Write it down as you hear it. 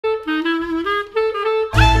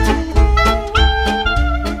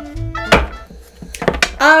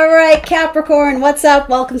right, Capricorn, what's up?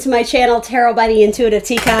 Welcome to my channel, Tarot by the Intuitive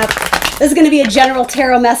Teacup. This is going to be a general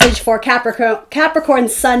tarot message for Capricorn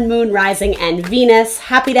Sun, Moon, Rising, and Venus.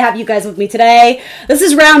 Happy to have you guys with me today. This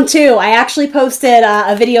is round 2. I actually posted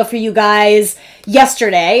a video for you guys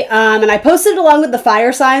yesterday, and I posted it along with the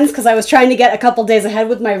fire signs because I was trying to get a couple days ahead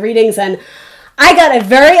with my readings, and I got a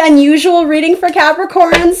very unusual reading for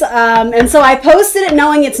Capricorns, and so I posted it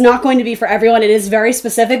knowing it's not going to be for everyone. It is very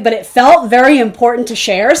specific, but it felt very important to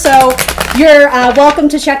share, so you're welcome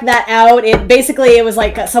to check that out. It was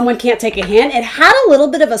like someone can't take a hint. It had a little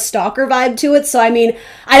bit of a stalker vibe to it, so I mean,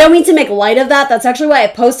 I don't mean to make light of that. That's actually why I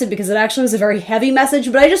posted, because it actually was a very heavy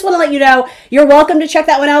message, but I just want to let you know you're welcome to check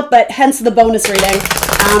that one out, but hence the bonus reading.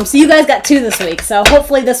 So you guys got 2 this week, so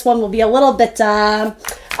hopefully this one will be a little bit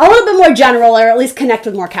more general, or at least connect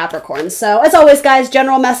with more Capricorns. So as always, guys,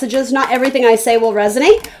 general messages. Not everything I say will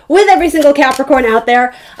resonate with every single Capricorn out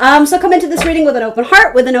there. So come into this reading with an open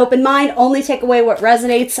heart, with an open mind. Only take away what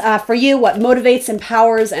resonates for you, what motivates,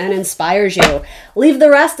 empowers, and inspires you. Leave the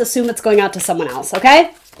rest. Assume it's going out to someone else,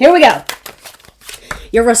 okay? Here we go.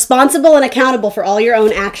 You're responsible and accountable for all your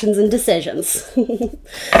own actions and decisions.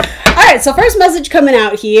 All right, so first message coming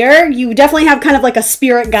out here. You definitely have kind of like a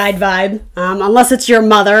spirit guide vibe, unless it's your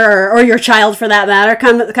mother or your child for that matter.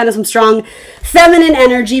 Kind of some strong feminine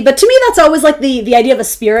energy. But to me, that's always like the idea of a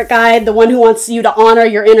spirit guide, the one who wants you to honor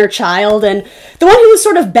your inner child, and the one who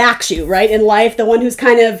sort of backs you, right, in life, the one who's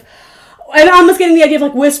kind of, I'm almost getting the idea of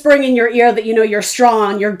like whispering in your ear that, you know, you're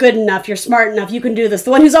strong, you're good enough, you're smart enough, you can do this.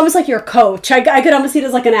 The one who's almost like your coach. I could almost see it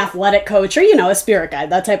as like an athletic coach, or, you know, a spirit guide,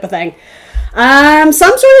 that type of thing. Some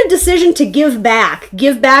sort of decision to give back.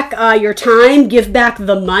 Give back your time, give back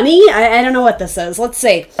the money. I don't know what this is. Let's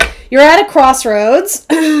see. You're at a crossroads.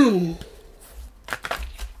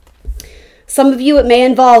 Some of you, it may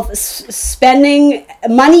involve spending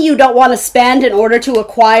money you don't want to spend in order to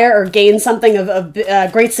acquire or gain something of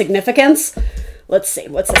great significance. Let's see.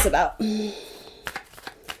 What's this about?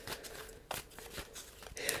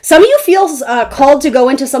 Some of you feel called to go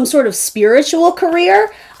into some sort of spiritual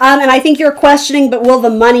career, and I think you're questioning, but will the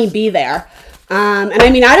money be there? And I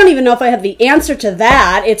mean, I don't even know if I have the answer to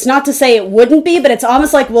that. It's not to say it wouldn't be, but it's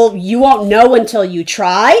almost like, well, you won't know until you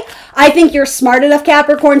try. I think you're smart enough,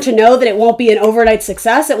 Capricorn, to know that it won't be an overnight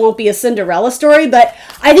success. It won't be a Cinderella story, but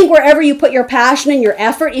I think wherever you put your passion and your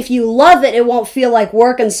effort, if you love it, it won't feel like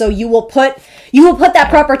work, and so you will put that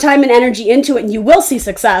proper time and energy into it, and you will see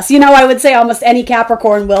success. You know, I would say almost any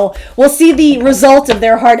Capricorn will see the result of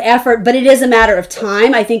their hard effort, but it is a matter of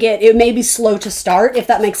time. I think it may be slow to start, if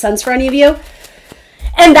that makes sense for any of you.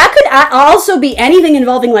 And that could also be anything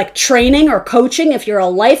involving like training or coaching. If you're a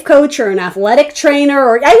life coach or an athletic trainer,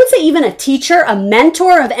 or I would say even a teacher, a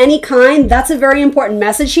mentor of any kind, that's a very important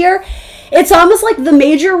message here. It's almost like the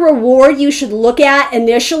major reward you should look at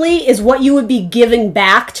initially is what you would be giving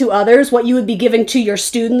back to others, what you would be giving to your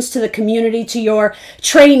students, to the community, to your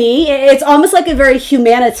trainee. It's almost like a very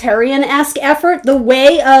humanitarian-esque effort, the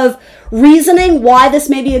way of reasoning why this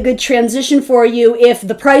may be a good transition for you if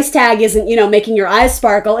the price tag isn't, you know, making your eyes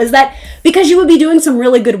sparkle, is that because you would be doing some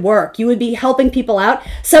really good work. You would be helping people out.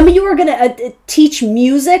 Some of you are going to teach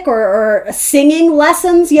music or singing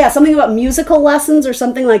lessons. Yeah, something about musical lessons or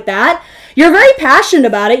something like that. You're very passionate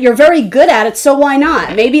about it. You're very good at it, so why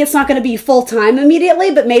not? Maybe it's not going to be full-time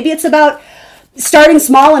immediately, but maybe it's about starting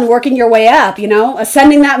small and working your way up, you know,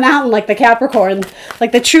 ascending that mountain like the Capricorn,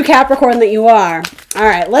 like the true Capricorn that you are. All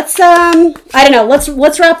right, let's, I don't know, let's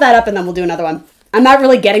wrap that up and then we'll do another one. I'm not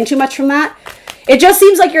really getting too much from that. It just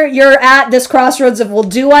seems like you're at this crossroads of, well,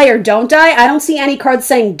 do I or don't I? I don't see any cards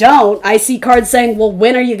saying don't. I see cards saying, well,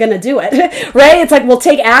 when are you going to do it? Right? It's like, well,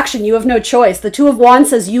 take action. You have no choice. The Two of Wands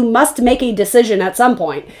says you must make a decision at some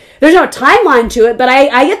point. There's no timeline to it, but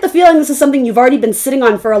I get the feeling this is something you've already been sitting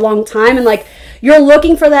on for a long time, and like you're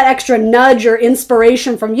looking for that extra nudge or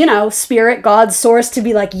inspiration from, you know, spirit, God, source to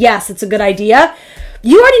be like, yes, it's a good idea.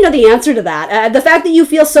 You already know the answer to that. The fact that you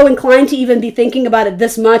feel so inclined to even be thinking about it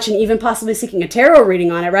this much and even possibly seeking a tarot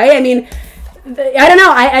reading on it, right? I mean, I don't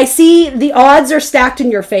know. I see the odds are stacked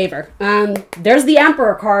in your favor. There's the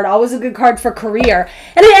Emperor card, always a good card for career.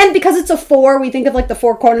 And because it's a 4, we think of like the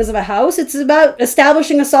 4 corners of a house. It's about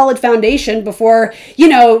establishing a solid foundation before, you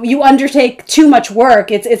know, you undertake too much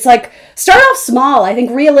work. It's like, start off small. I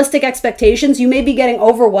think realistic expectations. You may be getting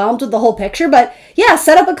overwhelmed with the whole picture, but yeah,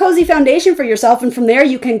 set up a cozy foundation for yourself, and from there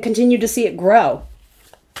you can continue to see it grow.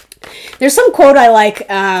 There's some quote I like,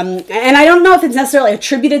 and I don't know if it's necessarily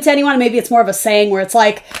attributed to anyone. Maybe it's more of a saying where it's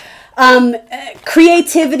like,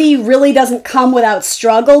 creativity really doesn't come without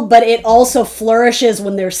struggle, but it also flourishes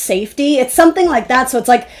when there's safety. It's something like that. So it's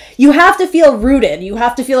like you have to feel rooted. You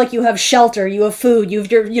have to feel like you have shelter, you have food, you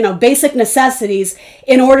have your, you know, basic necessities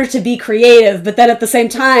in order to be creative. But then at the same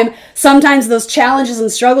time, sometimes those challenges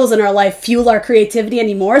and struggles in our life fuel our creativity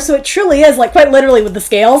anymore. So it truly is, like, quite literally with the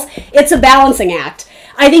scales, it's a balancing act.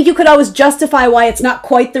 I think you could always justify why it's not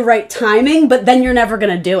quite the right timing, but then you're never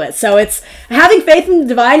going to do it. So it's having faith in the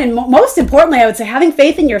divine, and most importantly, I would say having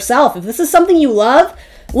faith in yourself. If this is something you love,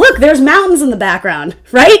 look, there's mountains in the background,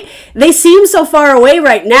 right? They seem so far away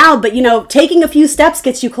right now, but, you know, taking a few steps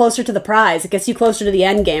gets you closer to the prize. It gets you closer to the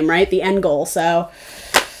end game, right? The end goal. So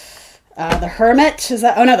the Hermit, is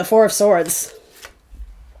that? Oh no, the Four of Swords.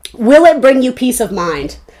 Will it bring you peace of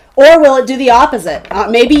mind? Or will it do the opposite?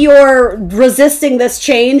 Maybe you're resisting this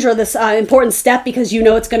change or this important step because you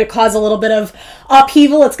know it's going to cause a little bit of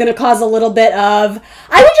upheaval. It's going to cause a little bit of,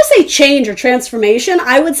 I would just say, change or transformation.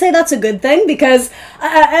 I would say that's a good thing because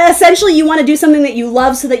essentially you want to do something that you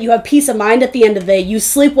love so that you have peace of mind at the end of the day. You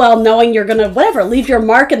sleep well knowing you're going to, whatever, leave your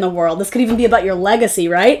mark in the world. This could even be about your legacy,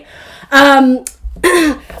 right?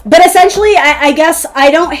 But essentially, I guess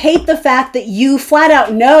I don't hate the fact that you flat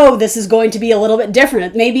out know this is going to be a little bit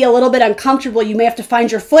different. It may be a little bit uncomfortable. You may have to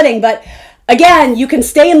find your footing. But again, you can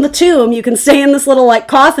stay in the tomb. You can stay in this little like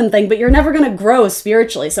coffin thing, but you're never going to grow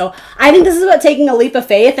spiritually. So I think this is about taking a leap of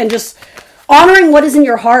faith and just honoring what is in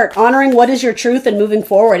your heart, honoring what is your truth and moving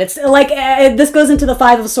forward. It's like, this goes into the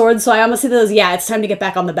Five of Swords. So I almost see those, yeah, it's time to get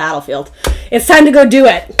back on the battlefield. It's time to go do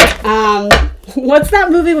it. What's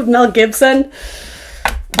that movie with Mel Gibson?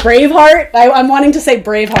 Braveheart? I'm wanting to say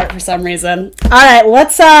Braveheart for some reason. All right,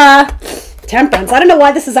 let's, Temperance. I don't know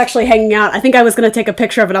why this is actually hanging out. I think I was going to take a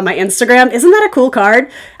picture of it on my Instagram. Isn't that a cool card?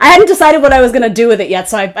 I hadn't decided what I was going to do with it yet,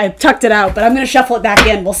 so I tucked it out, but I'm going to shuffle it back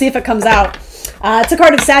in. We'll see if it comes out. It's a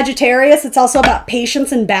card of Sagittarius. It's also about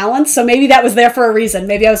patience and balance, so maybe that was there for a reason.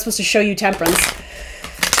 Maybe I was supposed to show you Temperance.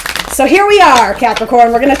 So here we are,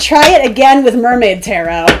 Capricorn. We're going to try it again with Mermaid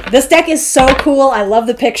Tarot. This deck is so cool. I love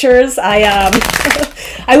the pictures.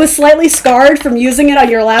 I was slightly scarred from using it on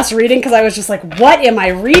your last reading because I was just like, what am I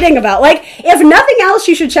reading about? Like, if nothing else,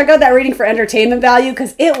 you should check out that reading for entertainment value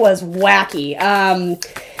because it was wacky.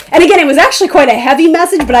 And again, it was actually quite a heavy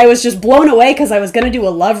message, but I was just blown away because I was going to do a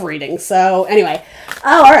love reading. So anyway,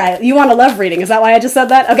 oh, all right. You want a love reading. Is that why I just said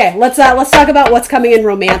that? Okay, let's talk about what's coming in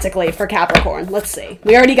romantically for Capricorn. Let's see.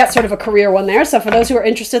 We already got sort of a career one there. So for those who are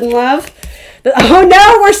interested in love, oh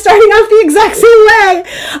no, we're starting off the exact same way.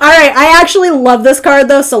 All right, I actually love this card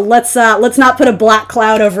though. So let's not put a black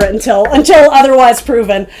cloud over it until otherwise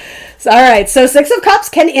proven. So, all right, so Six of Cups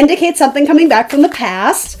can indicate something coming back from the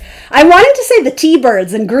past. I wanted to say the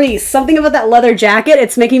T-Birds in Grease. Something about that leather jacket.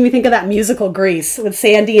 It's making me think of that musical Grease with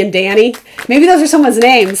Sandy and Danny. Maybe those are someone's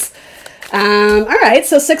names. All right,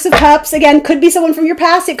 so Six of Cups, again, could be someone from your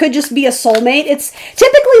past. It could just be a soulmate. It's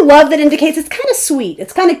typically love that indicates it's kind of sweet.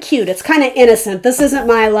 It's kind of cute. It's kind of innocent. This isn't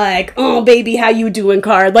my, like, oh, baby, how you doing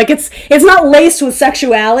card. Like, it's not laced with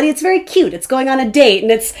sexuality. It's very cute. It's going on a date,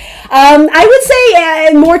 and it's, I would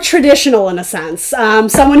say, more traditional in a sense.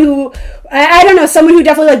 Someone who, I don't know, someone who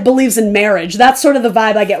definitely, like, believes in marriage. That's sort of the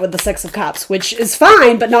vibe I get with the Six of Cups, which is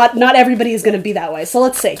fine, but not everybody is going to be that way. So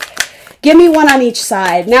let's see. Give me one on each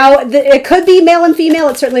side. Now, it could be male and female.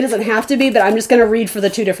 It certainly doesn't have to be, but I'm just going to read for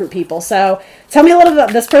the two different people. So tell me a little bit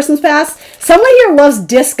about this person's past. Someone here loves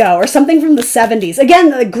disco or something from the 70s.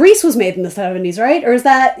 Again, Grease was made in the 70s, right? Or is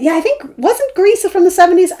that, yeah, I think, wasn't Grease from the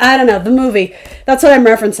 70s? I don't know, the movie. That's what I'm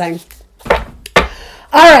referencing.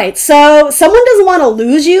 All right, so someone doesn't want to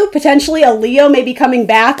lose you. Potentially a Leo may be coming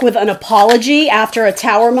back with an apology after a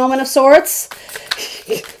tower moment of sorts.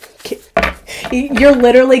 You're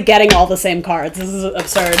literally getting all the same cards. This is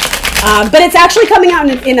absurd. But it's actually coming out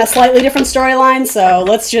in a slightly different storyline, so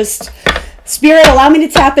let's just... Spirit, allow me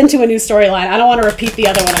to tap into a new storyline. I don't want to repeat the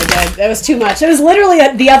other one I did. That was too much. It was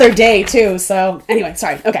literally the other day, too, so... Anyway,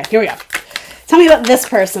 sorry. Okay, here we go. Tell me about this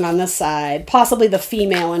person on this side. Possibly the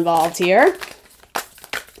female involved here.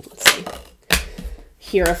 Let's see.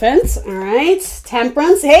 Hierophant. All right.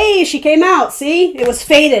 Temperance. Hey, she came out. See? It was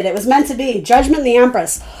fated. It was meant to be. Judgment and the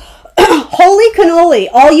Empress. Holy cannoli,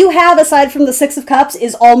 all you have aside from the Six of Cups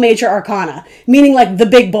is all major arcana, meaning like the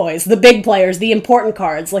big boys, the big players, the important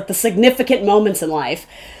cards, like the significant moments in life.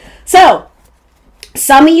 So,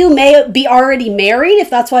 some of you may be already married, if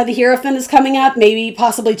that's why the Hierophant is coming up, maybe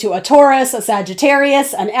possibly to a Taurus, a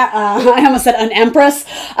Sagittarius, I almost said an Empress,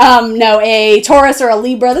 no, a Taurus or a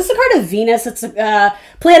Libra. This is a card of Venus. It's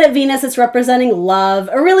planet Venus. It's representing love.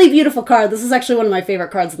 A really beautiful card. This is actually one of my favorite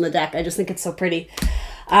cards in the deck. I just think it's so pretty.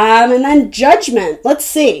 And then Judgment. Let's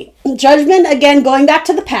see. Judgment, again, going back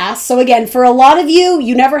to the past. So again, for a lot of you,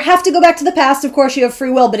 you never have to go back to the past. Of course, you have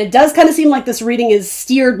free will, but it does kind of seem like this reading is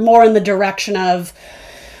steered more in the direction of,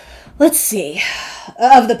 let's see,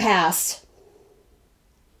 of the past.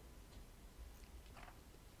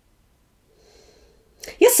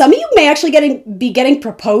 Yeah, some of you may actually be getting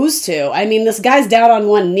proposed to. I mean, this guy's down on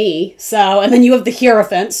one knee, so, and then you have the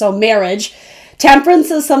Hierophant, so marriage. Temperance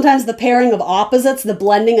is sometimes the pairing of opposites, the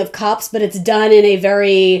blending of cups, but it's done in a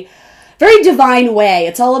very, very divine way.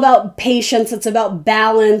 It's all about patience. It's about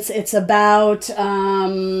balance. It's about,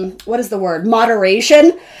 what is the word?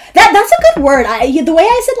 Moderation. That's a good word. The way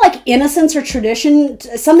I said like innocence or tradition,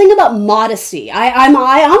 something about modesty. I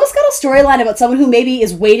almost got a storyline about someone who maybe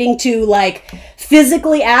is waiting to like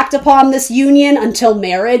physically act upon this union until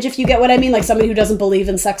marriage, if you get what I mean, like somebody who doesn't believe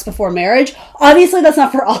in sex before marriage. Obviously, that's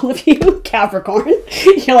not for all of you, Capricorn.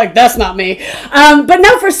 You're like, that's not me. But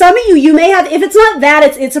no, for some of you, you may have, if it's not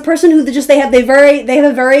that, it's a person who just, they have a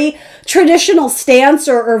very traditional stance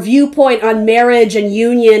or viewpoint on marriage and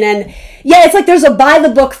union. And yeah, it's like there's a by the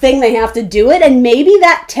book thing, they have to do it. And maybe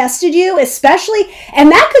that tested you, especially,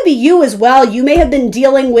 and that could be you as well. You may have been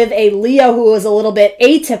dealing with a Leo who was a little bit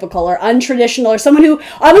atypical or untraditional, or someone who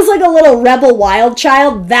almost like a little rebel wild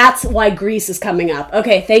child. That's why Greece is coming up.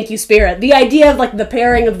 Okay, thank you, Spirit. The idea of like the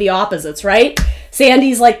pairing of the opposites, right?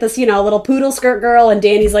 Sandy's like this, little poodle skirt girl, and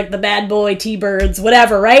Danny's like the bad boy, T-birds,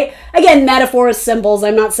 whatever, right? Again, metaphors, symbols.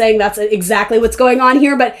 I'm not saying that's exactly what's going on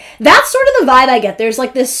here, but that's sort of the vibe I get. There's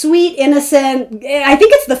like this sweet, innocent, I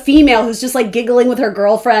think it's the female who's just like giggling with her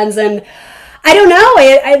girlfriends, and I don't know,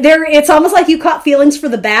 it's almost like you caught feelings for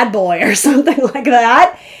the bad boy or something like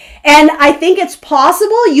that. And I think it's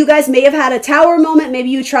possible you guys may have had a tower moment. Maybe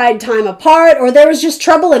you tried time apart, or there was just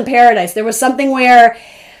trouble in paradise. There was something where,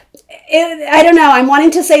 I don't know, I'm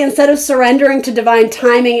wanting to say instead of surrendering to divine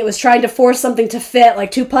timing, it was trying to force something to fit,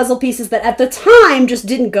 like two puzzle pieces that at the time just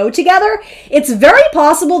didn't go together. It's very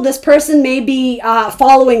possible this person may be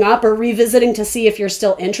following up or revisiting to see if you're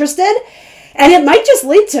still interested. And it might just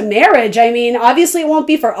lead to marriage. I mean, obviously it won't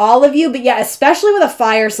be for all of you, but yeah, especially with a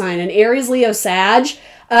fire sign, an Aries, Leo, Sag.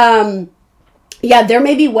 Yeah, there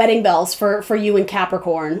may be wedding bells for you in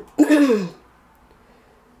Capricorn.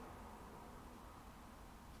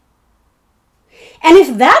 And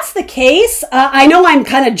if that's the case, I know I'm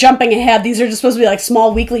kind of jumping ahead. These are just supposed to be like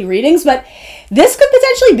small weekly readings, but this could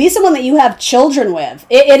potentially be someone that you have children with.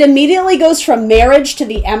 It immediately goes from marriage to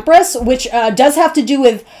the Empress, which does have to do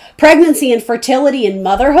with pregnancy and fertility and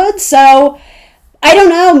motherhood. So I don't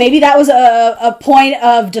know, maybe that was a point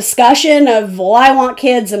of discussion of, well, I want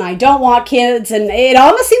kids and I don't want kids. And it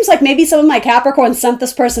almost seems like maybe some of my Capricorns sent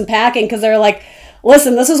this person packing because they're like,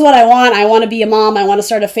 listen, this is what I want. I want to be a mom. I want to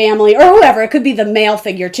start a family, or whoever. It could be the male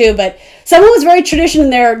figure too, but someone was very traditional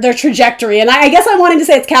in their trajectory. And I guess I'm wanting to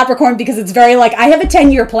say it's Capricorn because it's very like, I have a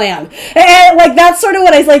 10-year plan. And like, that's sort of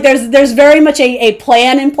what I like. There's very much a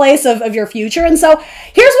plan in place of your future. And so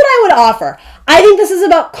here's what I would offer. I think this is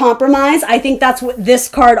about compromise. I think that's what this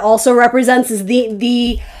card also represents, is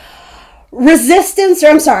the resistance, or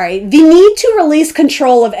I'm sorry, the need to release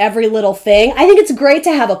control of every little thing. I think it's great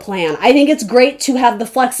to have a plan. I think it's great to have the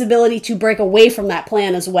flexibility to break away from that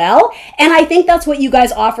plan as well. And I think that's what you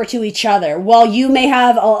guys offer to each other. While you may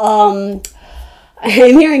have,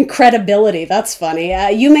 I'm hearing credibility. That's funny.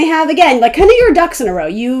 You may have, again, like kind of your ducks in a row.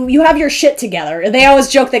 You have your shit together. They always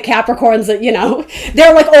joke that Capricorns, that,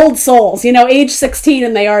 they're like old souls, age 16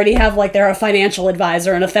 and they already have like, they're a financial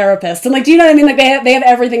advisor and a therapist. And like, do you know what I mean? Like they have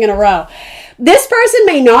everything in a row. This person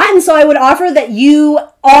may not. And so I would offer that you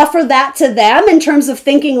offer that to them in terms of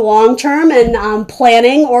thinking long-term and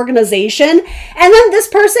planning, organization. And then this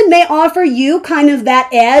person may offer you kind of that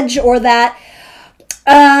edge or that,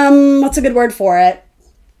 what's a good word for it?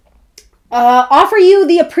 Offer you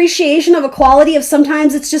the appreciation of a quality of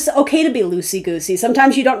sometimes it's just okay to be loosey-goosey.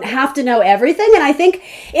 Sometimes you don't have to know everything. And I think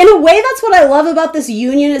in a way that's what I love about this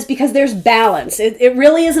union, is because there's balance. It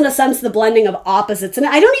really is in a sense the blending of opposites. And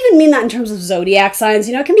I don't even mean that in terms of zodiac signs.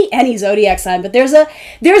 It can be any zodiac sign, but there's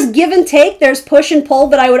give and take, there's push and pull.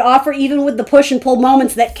 But I would offer, even with the push and pull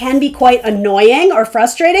moments that can be quite annoying or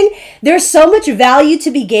frustrating, there's so much value to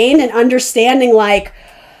be gained in understanding, like,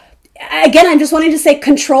 again, I'm just wanting to say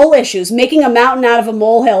control issues, making a mountain out of a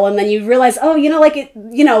molehill, and then you realize, oh,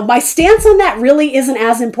 my stance on that really isn't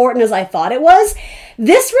as important as I thought it was.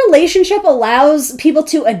 This relationship allows people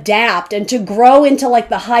to adapt and to grow into like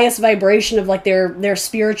the highest vibration of like their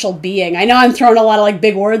spiritual being. I know I'm throwing a lot of like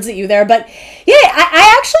big words at you there, but yeah,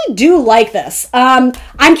 I actually do like this. I'm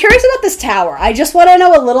curious about this tower. I just want to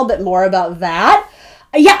know a little bit more about that.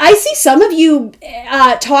 Yeah, I see some of you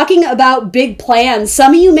talking about big plans.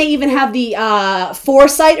 Some of you may even have the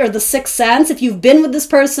foresight or the sixth sense. If you've been with this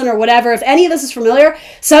person or whatever, if any of this is familiar,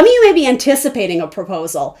 some of you may be anticipating a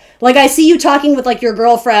proposal. Like I see you talking with like your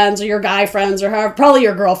girlfriends or your guy friends or however, probably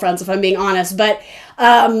your girlfriends if I'm being honest. But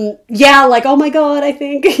yeah, like, oh my God, I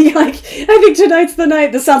think, like, I think tonight's the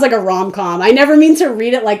night. This sounds like a rom-com. I never mean to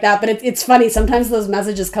read it like that, but it's funny. Sometimes those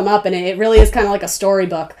messages come up and it really is kind of like a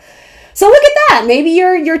storybook. So look at that. Maybe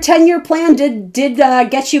your 10-year plan did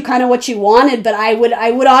get you kind of what you wanted, but I would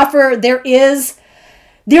offer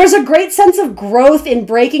there's a great sense of growth in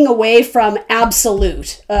breaking away from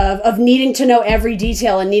absolute of needing to know every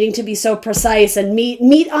detail and needing to be so precise and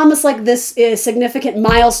meet almost like this is significant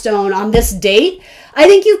milestone on this date. I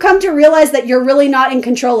think you've come to realize that you're really not in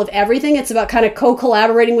control of everything. It's about kind of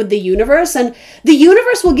co-collaborating with the universe, and the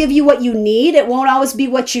universe will give you what you need. It won't always be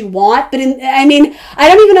what you want, but I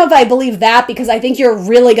don't even know if I believe that, because I think you're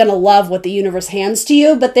really going to love what the universe hands to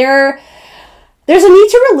you, but there's a need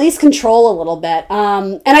to release control a little bit,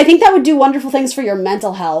 and I think that would do wonderful things for your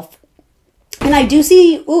mental health. And I do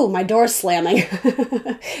see, ooh, my door's slamming.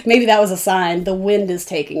 Maybe that was a sign. The wind is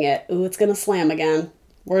taking it. Ooh, it's going to slam again.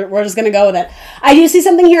 We're just going to go with it. I do see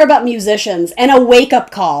something here about musicians and a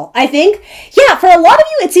wake-up call. I think, yeah, for a lot of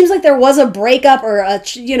you, it seems like there was a breakup or a,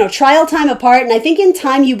 trial time apart. And I think in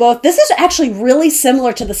time you both, this is actually really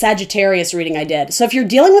similar to the Sagittarius reading I did. So if you're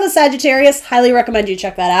dealing with a Sagittarius, highly recommend you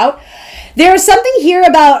check that out. There's something here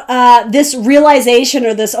about this realization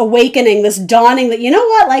or this awakening, this dawning that, you know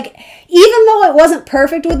what, like, even though it wasn't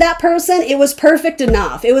perfect with that person, it was perfect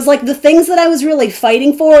enough. It was like the things that I was really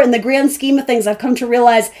fighting for in the grand scheme of things, I've come to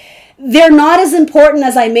realize they're not as important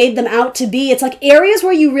as I made them out to be. It's like areas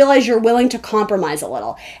where you realize you're willing to compromise a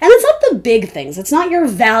little. And it's not the big things. It's not your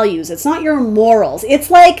values. It's not your morals. It's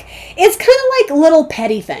kind of like little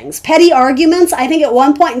petty things. Petty arguments. I think at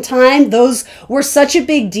one point in time, those were such a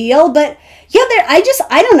big deal, but yeah,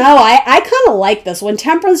 I don't know. I kind of like this. When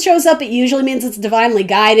temperance shows up, it usually means it's divinely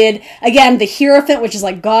guided. Again, the Hierophant, which is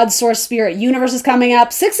like God, source, spirit, universe is coming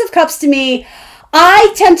up. Six of Cups to me,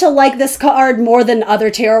 I tend to like this card more than other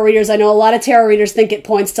tarot readers. I know a lot of tarot readers think it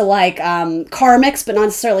points to like karmics, but not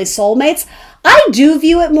necessarily soulmates. I do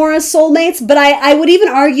view it more as soulmates, but I would even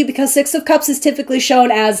argue, because Six of Cups is typically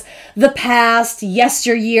shown as the past,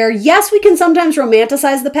 yesteryear. Yes, we can sometimes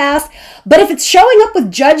romanticize the past, but if it's showing up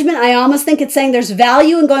with judgment, I almost think it's saying there's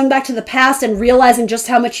value in going back to the past and realizing just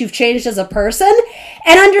how much you've changed as a person,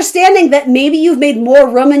 and understanding that maybe you've made more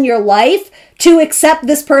room in your life to accept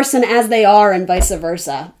this person as they are and vice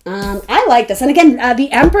versa. I like this. And again,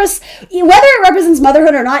 the Empress, whether it represents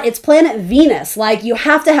motherhood or not, it's planet Venus. Like, you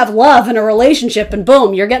have to have love in a relationship, and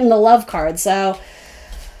boom, you're getting the love card. So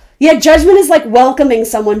yeah, judgment is like welcoming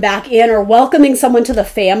someone back in or welcoming someone to the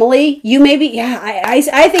family. You maybe, yeah,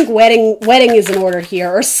 I think wedding is in order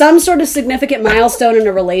here, or some sort of significant milestone in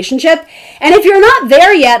a relationship. And if you're not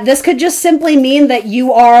there yet, this could just simply mean that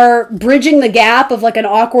you are bridging the gap of like an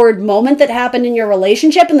awkward moment that happened in your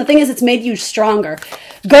relationship. And the thing is, it's made you stronger.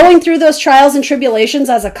 Going through those trials and tribulations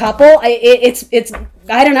as a couple, it's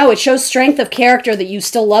I don't know, it shows strength of character that you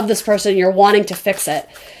still love this person and you're wanting to fix it.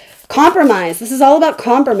 Compromise. This is all about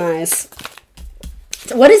compromise.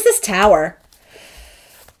 What is this Tower?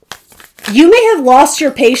 You may have lost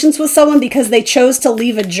your patience with someone because they chose to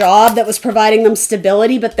leave a job that was providing them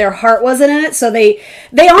stability, but their heart wasn't in it. So they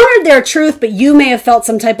honored their truth, but you may have felt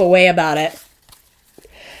some type of way about it.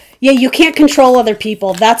 Yeah, you can't control other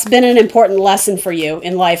people. That's been an important lesson for you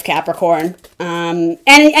in life, Capricorn. And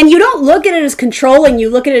you don't look at it as controlling. You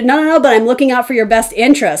look at it, no, but I'm looking out for your best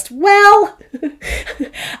interest. Well, I don't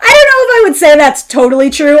know if I would say that's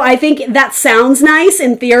totally true. I think that sounds nice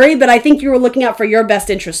in theory, but I think you were looking out for your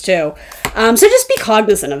best interest too. So just be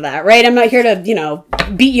cognizant of that, right? I'm not here to,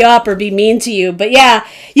 beat you up or be mean to you. But yeah,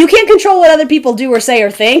 you can't control what other people do or say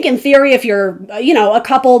or think. In theory, if you're, a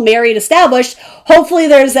couple, married, established, hopefully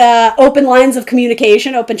there's open lines of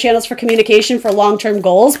communication, open channels for communication for long-term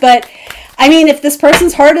goals. But I mean, if this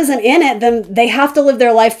person's heart isn't in it, then they have to live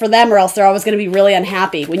their life for them, or else they're always going to be really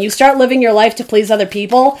unhappy. When you start living your life to please other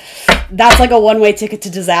people, that's like a one-way ticket to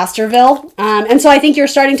Disasterville. And so I think you're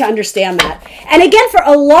starting to understand that. And again, for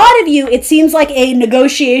a lot of you, it seems like a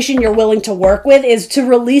negotiation you're willing to work with is to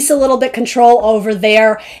release a little bit control over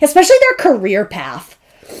especially their career path.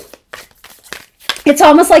 It's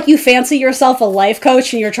almost like you fancy yourself a life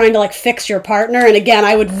coach and you're trying to like fix your partner. And again,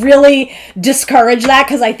 I would really discourage that,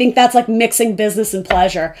 because I think that's like mixing business and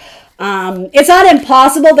pleasure. It's not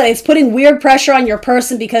impossible, but it's putting weird pressure on your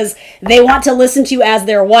person because they want to listen to you as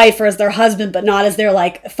their wife or as their husband, but not as their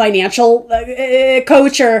like financial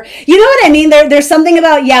coach, or you know what I mean? There's something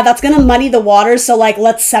about, yeah, that's going to muddy the waters. So like,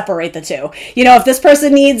 let's separate the two. You know, if this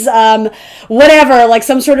person needs whatever, like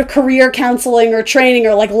some sort of career counseling or training,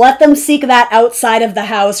 or like let them seek that outside of the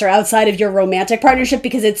house or outside of your romantic partnership,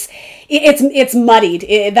 because it's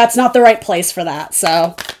muddied. That's not the right place for that.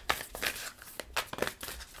 So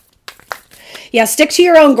yeah, stick to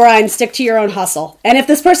your own grind, stick to your own hustle. And if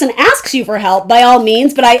this person asks you for help, by all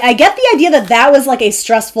means, but I get the idea that that was like a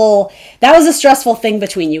stressful thing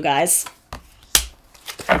between you guys.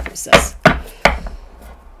 Who's this?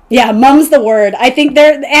 Yeah, mum's the word. I think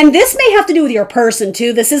and this may have to do with your person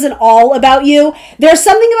too. This isn't all about you. There's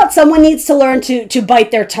something about someone needs to learn to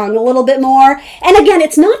bite their tongue a little bit more. And again,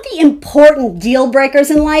 it's not the important deal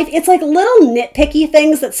breakers in life. It's like little nitpicky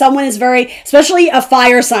things that someone is very, especially a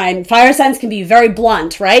fire sign. Fire signs can be very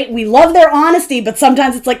blunt, right? We love their honesty, but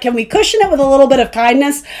sometimes it's like, can we cushion it with a little bit of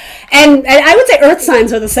kindness? And I would say earth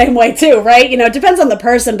signs are the same way too, right? You know, it depends on the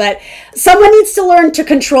person, but someone needs to learn to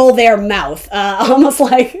control their mouth. Almost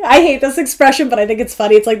like, I hate this expression, but I think it's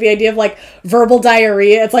funny. It's like the idea of like verbal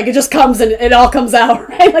diarrhea. It's like it just comes and it all comes out,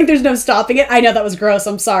 right? Like there's no stopping it. I know that was gross.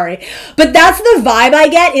 I'm sorry. But that's the vibe I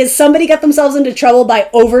get, is somebody got themselves into trouble by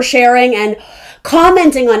oversharing and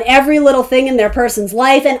commenting on every little thing in their person's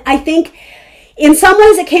life. And I think in some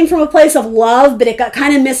ways it came from a place of love, but it got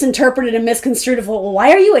kind of misinterpreted and misconstrued of, well, why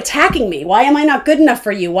are you attacking me? Why am I not good enough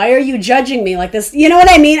for you? Why are you judging me like this? You know what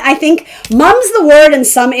I mean? I think mum's the word in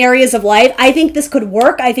some areas of life. I think this could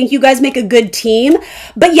work. I think you guys make a good team.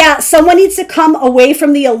 But yeah, someone needs to come away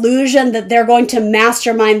from the illusion that they're going to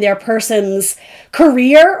mastermind their person's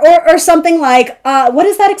career or something like, what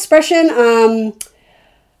is that expression?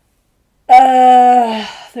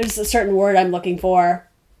 There's a certain word I'm looking for.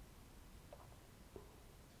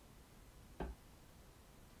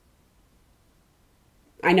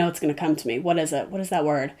 I know it's going to come to me. What is it? What is that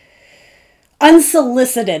word?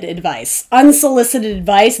 Unsolicited advice. Unsolicited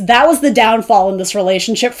advice. That was the downfall in this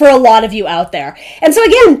relationship for a lot of you out there. And so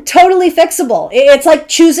again, totally fixable. It's like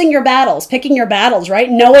choosing your battles, picking your battles,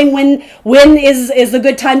 right? Knowing when is the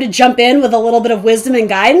good time to jump in with a little bit of wisdom and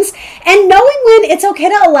guidance, and knowing when it's okay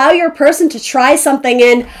to allow your person to try something.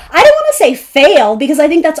 And I don't want to say fail, because I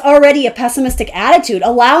think that's already a pessimistic attitude.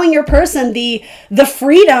 Allowing your person the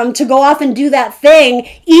freedom to go off and do that thing,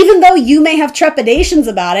 even though you may have trepidations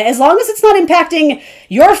about it, as long as it's not impacting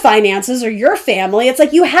your finances or your family. It's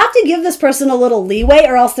like you have to give this person a little leeway,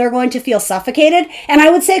 or else they're going to feel suffocated. And I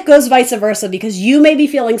would say it goes vice versa, because you may be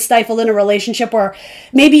feeling stifled in a relationship where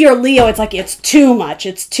maybe you're Leo. It's like it's too much.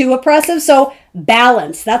 It's too oppressive. So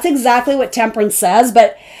balance. That's exactly what Temperance says.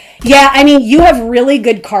 But yeah, I mean, you have really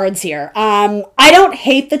good cards here. I don't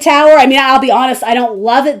hate the Tower. I mean, I'll be honest, I don't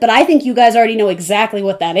love it, but I think you guys already know exactly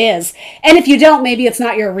what that is. And if you don't, maybe it's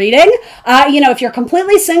not your reading. You know, if you're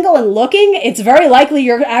completely single and looking, it's very likely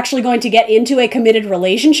you're actually going to get into a committed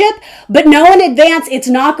relationship. But know in advance, it's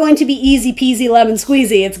not going to be easy peasy lemon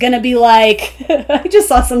squeezy. It's going to be like, I just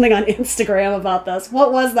saw something on Instagram about this.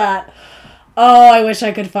 What was that? Oh, I wish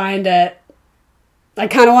I could find it. I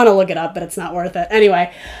kind of want to look it up, but it's not worth it.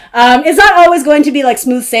 Anyway, it's not always going to be like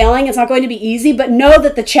smooth sailing. It's not going to be easy, but know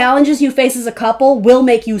that the challenges you face as a couple will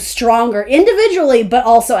make you stronger individually, but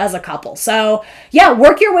also as a couple. So yeah,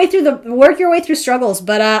 work your way through struggles.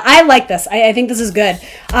 But I like this. I think this is good.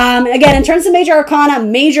 Again, in terms of major arcana,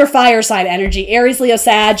 major fire sign energy, Aries, Leo,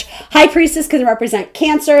 Sag. High Priestess can represent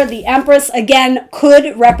Cancer. The Empress, again,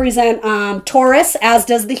 could represent Taurus, as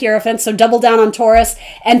does the Hierophant. So double down on Taurus,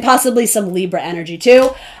 and possibly some Libra energy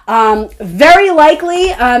too. Very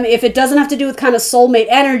likely, if it doesn't have to do with kind of soulmate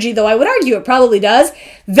energy, though I would argue it probably does,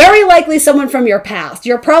 very likely someone from your past.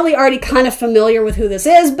 You're probably already kind of familiar with who this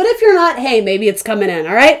is, but if you're not, hey, maybe it's coming in,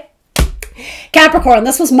 all right? Capricorn,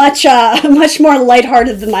 this was much more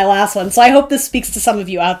lighthearted than my last one, so I hope this speaks to some of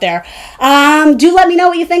you out there. Do let me know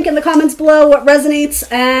what you think in the comments below, what resonates,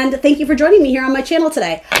 and thank you for joining me here on my channel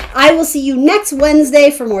today. I will see you next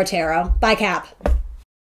Wednesday for more tarot. Bye, Cap.